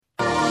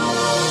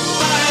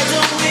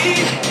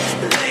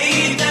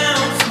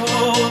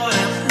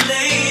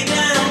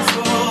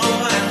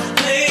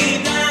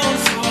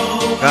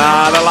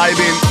The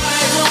Laybin.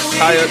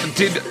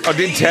 I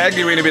did tag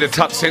you in a bit of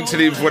touch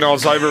sensitive when I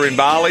was over in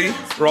Bali,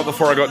 right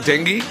before I got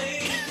dengue.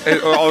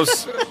 I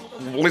was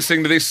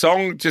listening to this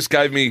song, just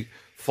gave me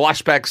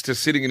flashbacks to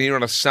sitting in here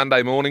on a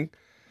Sunday morning.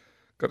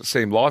 Got to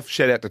see him live.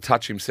 Shout out to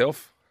Touch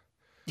himself.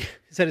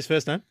 Is that his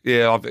first name?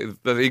 Yeah,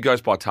 he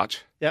goes by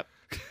Touch. Yep.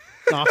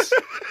 Nice.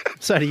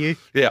 So do you.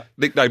 Yeah,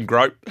 nickname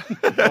Grope.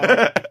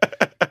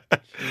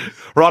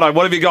 Righto,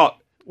 what have you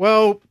got?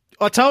 Well,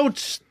 I told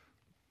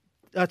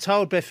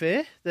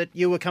Betfair that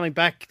you were coming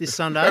back this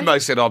Sunday. And they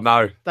said, oh,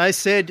 no. They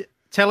said,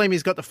 tell him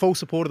he's got the full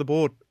support of the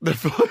board.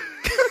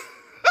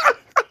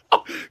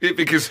 Yeah,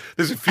 because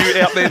there's a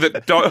few out there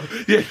that don't.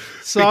 Yeah,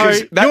 so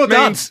because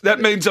that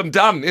means I'm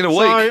done in a week.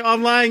 So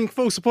I'm laying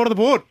full support of the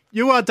board.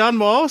 You are done,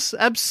 Miles.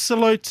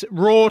 Absolute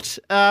rort.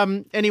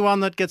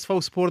 Anyone that gets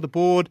full support of the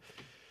board,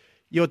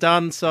 you're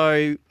done.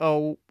 So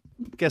I've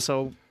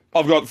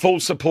got full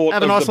support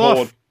have of a nice the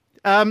board.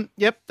 Life.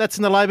 Yep, that's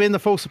in the Laybin, the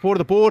full support of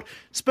the board.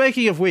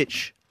 Speaking of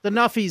which, the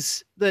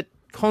nuffies that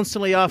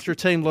constantly after a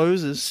team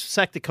loses,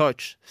 sack the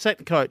coach. Sack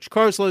the coach.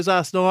 Crows lose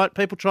last night.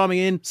 People chiming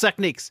in. Sack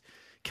Nicks.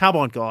 Come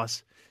on,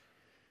 guys.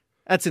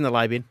 That's in the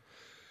Laybin.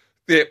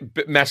 Yeah,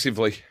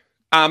 massively.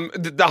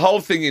 The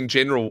whole thing in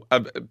general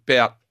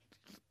about,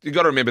 you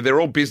got to remember, they're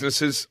all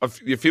businesses.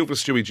 You feel for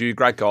Stewie Dew,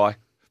 great guy,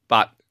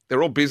 but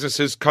they're all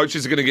businesses.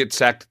 Coaches are going to get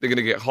sacked. They're going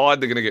to get hired.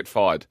 They're going to get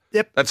fired.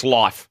 Yep. That's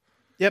life.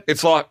 Yep.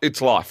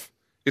 It's life.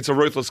 It's a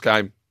ruthless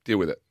game. Deal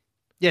with it.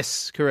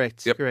 Yes,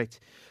 correct. Yep. Correct.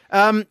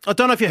 I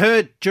don't know if you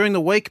heard during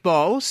the week,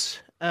 Bowles,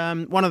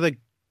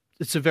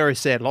 it's a very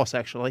sad loss,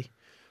 actually.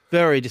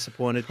 Very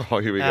disappointed. Oh,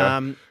 here we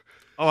go.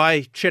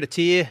 I shed a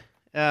tear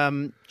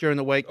during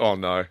the week. Oh,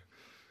 no.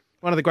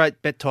 One of the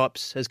great bet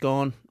types has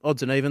gone,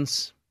 odds and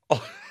evens.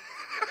 Oh.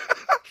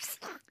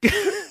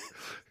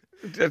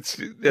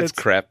 That's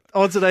crap.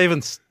 Odds and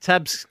evens.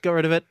 Tabs got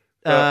rid of it.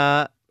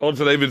 Odds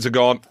and evens are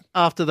gone.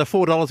 After the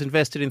 $4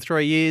 invested in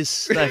 3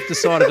 years, they've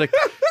decided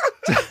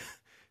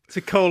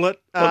to call it.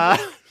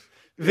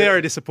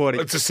 Very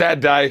disappointing. It's a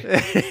sad day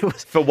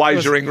for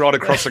wagering right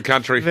across the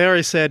country.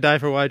 Very sad day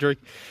for wagering.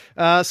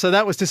 So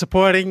that was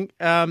disappointing.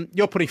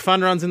 You're putting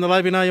fun runs in the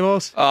Laybin, are you,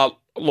 Miles?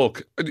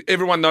 Look,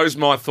 everyone knows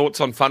my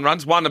thoughts on fun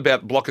runs. One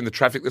about blocking the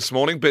traffic this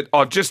morning, but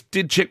I just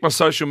did check my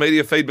social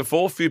media feed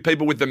before. A few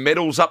people with the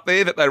medals up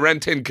there that they ran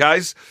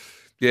 10Ks.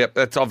 Yeah,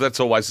 that's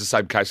always the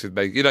same case with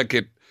me. You don't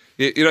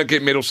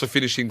get medals for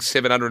finishing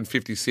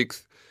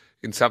 756th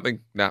in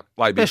something. No,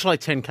 Laybin. Especially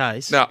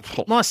 10Ks. No.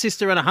 My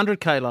sister ran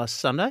 100K last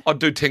Sunday. I'd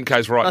do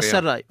 10Ks right last now.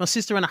 Saturday. My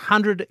sister ran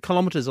 100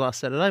 kilometres last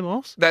Saturday,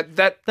 Miles.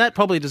 That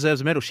probably deserves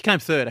a medal. She came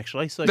third,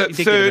 actually, so she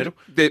did third,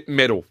 get a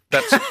medal.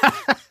 medal.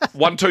 That's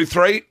 1, 2,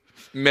 3,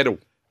 medal.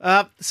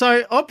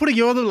 So I'm putting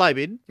you on the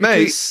Laybin.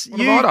 Me?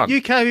 What have I done?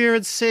 You came here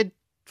and said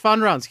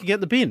fun runs can get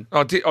in the bin.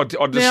 I did.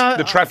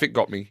 The traffic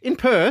got me. In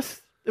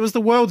Perth, it was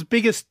the world's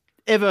biggest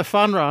ever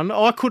fun run.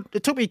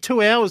 It took me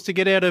 2 hours to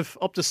get out of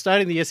Optus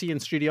Stadium, the SEN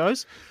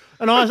studios.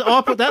 And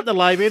I put that in the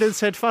Laybin and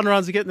said fun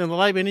runs are getting in the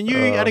Laybin, and you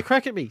had a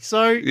crack at me.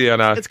 So yeah,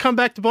 no. It's come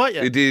back to bite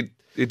you. It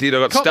did.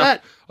 I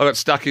got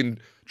stuck in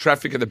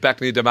traffic at the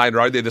back near Domain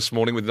Road there this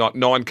morning with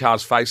 9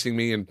 cars facing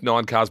me and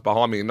 9 cars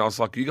behind me, and I was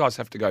like, you guys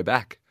have to go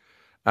back.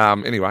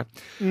 Anyway.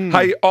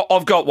 Hey,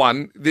 I've got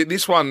one.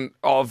 This one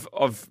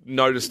I've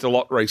noticed a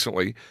lot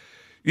recently.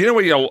 You know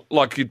where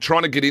you're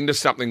trying to get into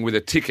something with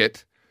a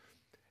ticket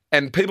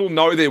and people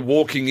know they're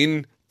walking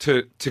in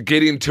to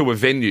get into a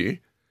venue.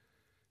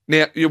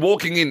 Now, you're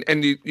walking in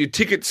and your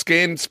ticket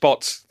scan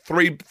spots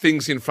 3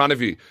 things in front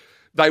of you.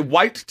 They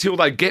wait till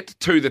they get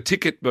to the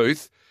ticket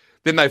booth,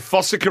 then they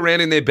fossick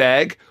around in their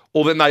bag,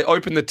 or then they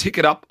open the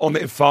ticket up on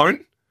their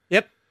phone.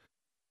 Yep.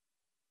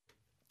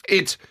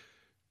 It's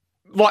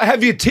like,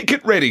 have your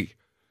ticket ready.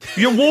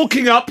 You're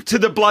walking up to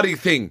the bloody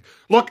thing.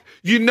 Like,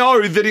 you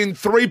know that in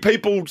 3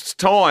 people's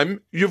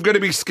time, you're going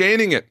to be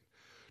scanning it.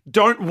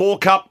 Don't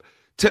walk up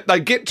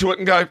they get to it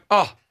and go,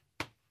 oh,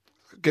 I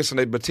guess I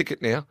need my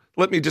ticket now.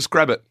 Let me just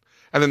grab it.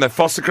 And then they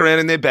fossick around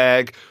in their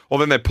bag, or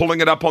then they're pulling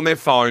it up on their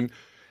phone.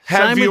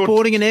 Same with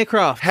boarding an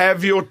aircraft.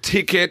 Have your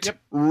ticket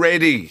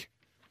ready.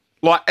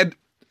 And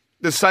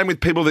the same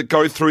with people that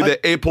go through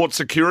the airport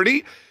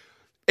security.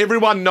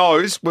 Everyone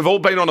knows, we've all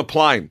been on a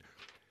plane.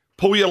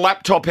 Pull your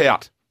laptop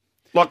out.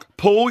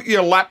 Pull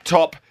your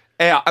laptop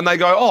out. And they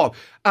go,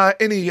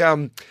 any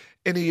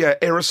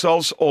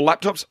aerosols or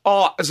laptops?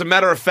 Oh, as a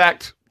matter of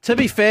fact. To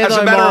be fair, As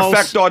a matter of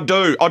fact, I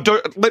do.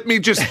 Let me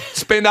just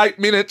spend 8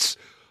 minutes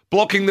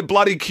blocking the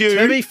bloody queue.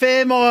 To be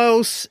fair,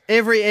 Miles,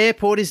 every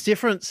airport is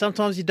different.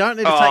 Sometimes you don't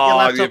need to take your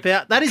laptop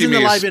out. That is in the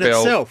Laybin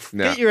itself.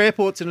 No. Get your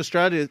airports in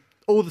Australia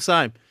all the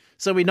same.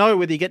 So we know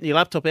whether you're getting your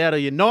laptop out or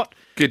you're not.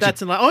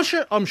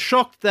 I'm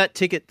shocked that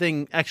ticket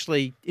thing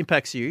actually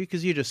impacts you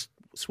because you just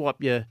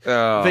swipe your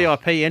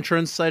VIP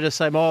entrance. They just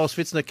say, Miles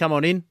Fitzner, come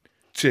on in.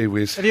 Gee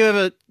whiz. Have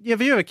you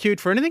ever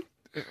queued for anything?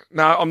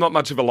 No, I'm not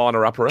much of a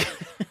liner-upper.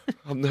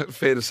 I'm not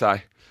fair to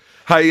say.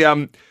 Hey,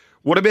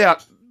 what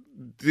about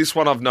this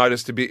one I've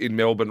noticed a bit in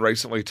Melbourne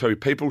recently too?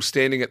 People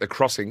standing at the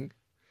crossing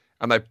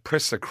and they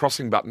press the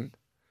crossing button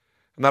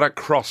and they don't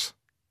cross.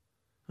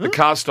 The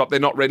car stop, they're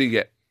not ready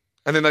yet.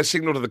 and then they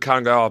signal to the car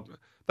and go, oh,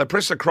 they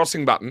press the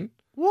crossing button.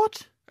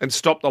 What? And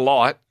stop the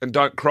light and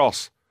don't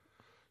cross.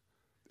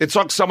 It's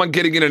like someone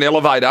getting in an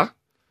elevator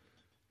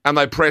and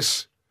they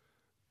press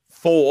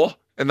 4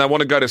 and they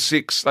want to go to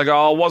 6. They go,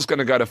 oh, I was going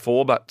to go to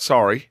 4, but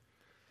sorry.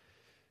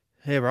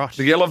 Yeah, right.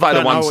 The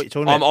elevator ones,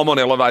 I'm on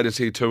elevators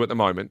here too at the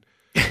moment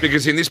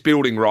because in this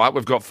building, right,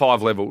 we've got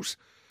 5 levels.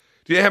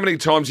 Do you know how many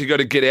times you got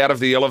to get out of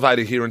the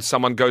elevator here and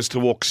someone goes to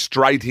walk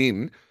straight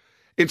in?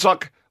 It's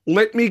like,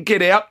 let me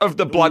get out of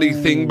the bloody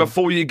thing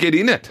before you get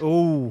in it.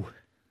 Ooh.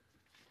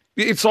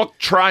 It's like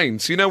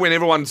trains, you know, when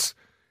everyone's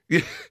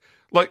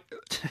like.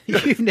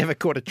 You've never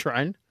caught a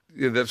train.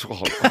 Yeah, that's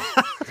what.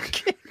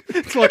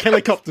 It's like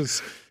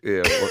helicopters.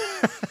 Yeah,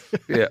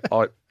 yeah.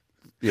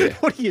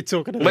 What are you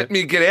talking about? Let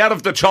me get out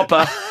of the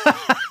chopper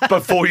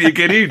before you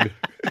get in.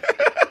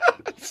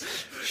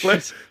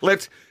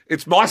 Let's.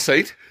 It's my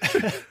seat.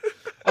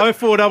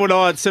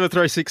 0499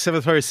 736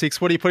 736.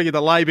 What are you putting in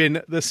the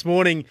Laybin this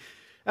morning?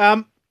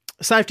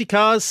 Safety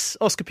cars.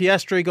 Oscar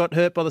Piastri got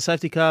hurt by the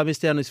safety car,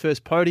 missed out on his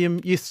first podium.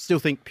 You still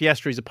think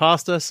Piastri's a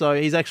pasta, so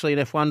he's actually an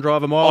F1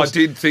 driver, Miles. I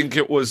did think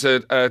it was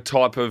a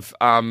type of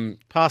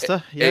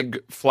pasta,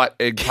 flat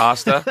egg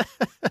pasta.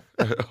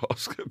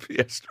 Oscar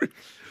Piastri.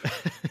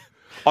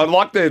 I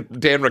like the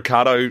Dan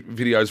Ricciardo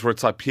videos where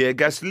it's like Pierre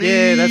Gasly.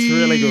 Yeah, that's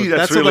really good.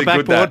 That's really on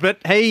the backboard. Good,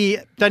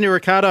 but Daniel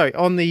Ricciardo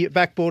on the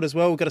backboard as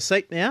well. We've got a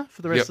seat now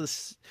for the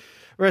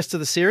rest of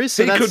the series.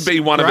 So he could be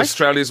one of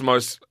Australia's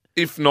most,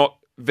 if not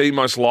the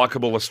most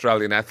likeable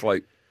Australian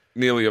athlete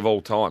nearly of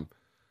all time.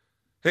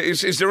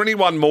 Is there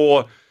anyone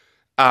more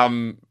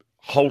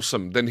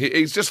wholesome than he?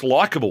 He's just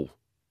likeable,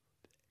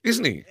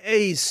 isn't he?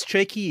 He's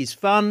cheeky, he's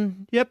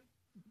fun. Yep.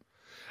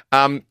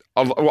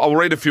 I'll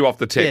read a few off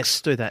the text.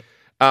 Yes, do that.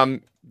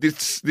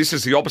 This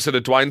is the opposite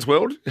of Dwayne's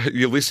world.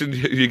 You listen,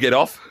 you get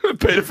off.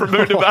 Peter from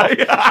Moona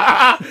Bay.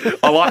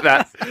 I like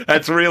that.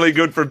 That's really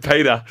good from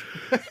Peter.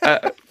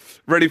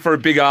 Ready for a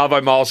big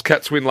arvo, Miles.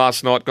 Cats win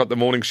last night. Got the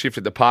morning shift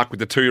at the park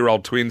with the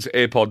 2-year-old twins.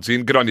 AirPods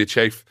in. Good on you,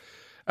 Chief.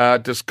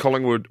 Does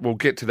Collingwood, we'll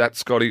get to that,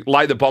 Scotty.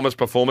 Lay the Bombers'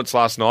 performance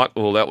last night.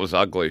 Oh, that was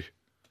ugly.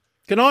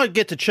 Can I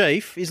get to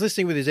Chief? He's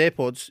listening with his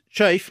AirPods.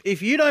 Chief,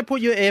 if you don't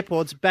put your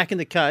AirPods back in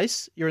the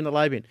case, you're in the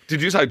Laybin.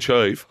 Did you say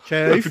Chief?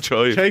 Chief.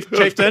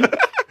 Chieftain.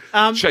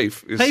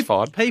 Chief is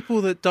fine.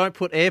 People that don't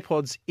put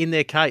AirPods in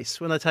their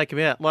case when they take them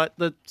out, like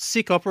the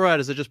sick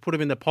operators that just put them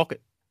in their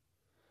pocket.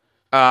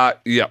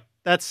 Yeah.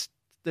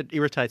 That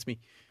irritates me.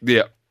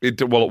 Yeah, it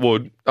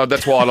would.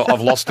 That's why I've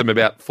lost them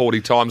about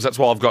 40 times. That's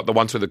why I've got the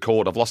ones with the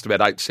cord. I've lost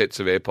about 8 sets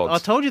of AirPods. I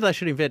told you they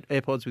should invent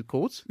AirPods with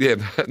cords. Yeah,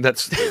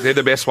 they're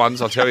the best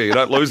ones, I'll tell you. You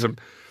don't lose them.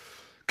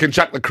 Can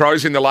chuck the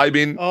Crows in the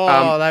Laybin.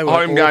 They were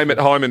home awful. game at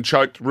home and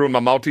choked, ruined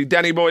my multi.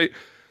 Danny boy,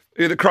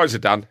 yeah, the Crows are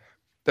done.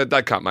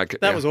 They can't make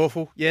it. That was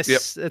awful. Yes,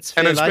 it's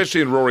fair. And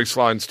especially in Rory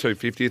Sloane's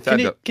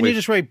 250th. Can you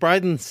just read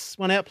Braden's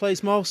one out,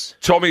 please, Miles?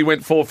 Tommy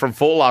went 4 from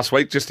 4 last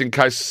week, just in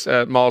case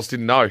Miles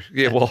didn't know.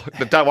 Yeah, well,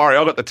 don't worry,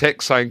 I got the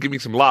text saying, give me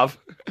some love.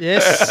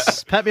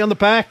 Yes, pat me on the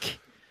back.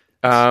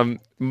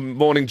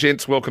 Morning,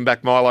 gents. Welcome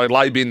back, Milo.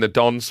 Laybin, the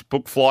Dons,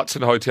 booked flights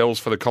and hotels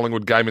for the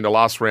Collingwood game in the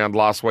last round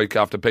last week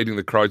after beating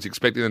the Crows,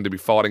 expecting them to be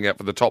fighting out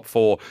for the top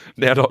 4.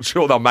 Now not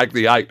sure they'll make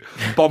the 8.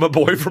 Bomber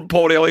Boy from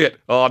Port Elliot.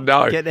 Oh,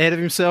 no. Getting ahead of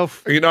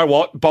himself. You know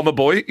what, Bomber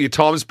Boy? Your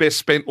time's best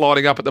spent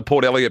lining up at the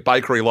Port Elliot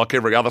Bakery like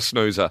every other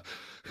snoozer.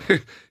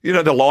 You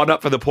know, the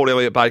lineup for the Port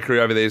Elliot Bakery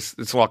over there,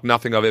 it's like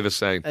nothing I've ever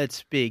seen.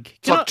 It's big.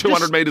 It's like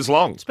 200 metres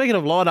long. Speaking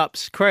of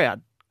lineups,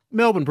 crowd.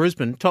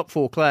 Melbourne-Brisbane, top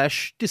 4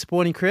 clash.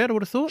 Disappointing crowd, I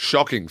would have thought.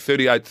 Shocking,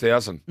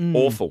 38,000.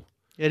 Awful.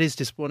 It is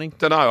disappointing.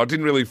 Don't know. I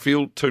didn't really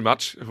feel too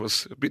much. It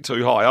was a bit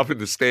too high up in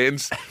the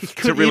stands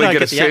to really get a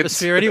the sense.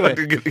 Atmosphere anyway. I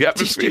didn't get the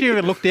atmosphere. Did you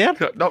even look down?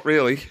 Not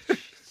really.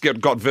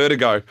 Got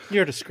vertigo.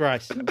 You're a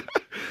disgrace.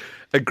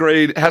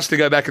 Agreed. Has to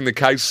go back in the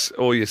case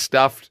or you're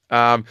stuffed.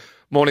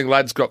 Morning,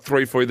 lads. Got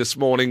 3 for you this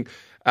morning.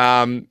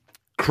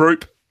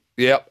 Croup.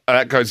 Yep,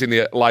 that goes in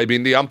the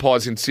Laybin. The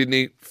umpires in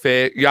Sydney.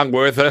 Fair. Young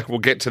Werther. We'll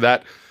get to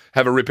that.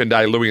 Have a ripping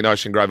day, Louis in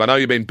Ocean Grove. I know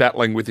you've been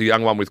battling with the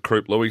young one with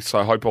Croup, Louis, so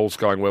I hope all's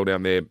going well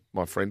down there,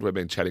 my friend. We've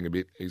been chatting a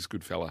bit. He's a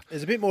good fella.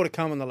 There's a bit more to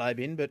come on the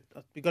Laybin, but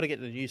we've got to get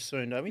to the news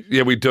soon, don't we?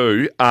 Yeah, we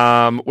do.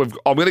 I'm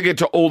going to get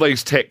to all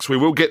these texts. We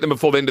will get them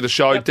before the end of the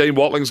show. Yep. Dean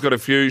Watling's got a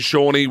few.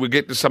 Shawnee, we'll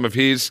get to some of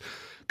his.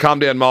 Calm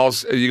down,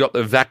 Miles. You got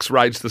the Vax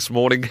rage this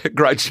morning.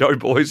 Great show,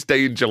 boys.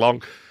 D in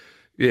Geelong.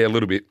 Yeah, a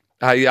little bit.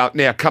 Hey,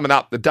 now coming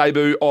up, the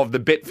debut of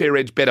the Betfair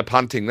Edge Better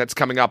Punting. That's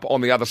coming up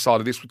on the other side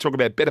of this. We'll talk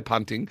about better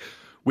punting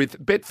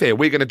with Betfair.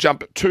 We're going to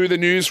jump to the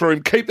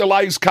newsroom. Keep the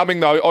lays coming,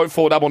 though.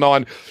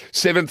 0499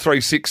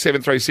 736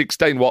 736.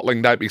 Dean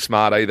Watling, don't be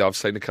smart either. I've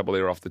seen a couple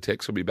there off the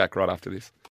text. We'll be back right after this.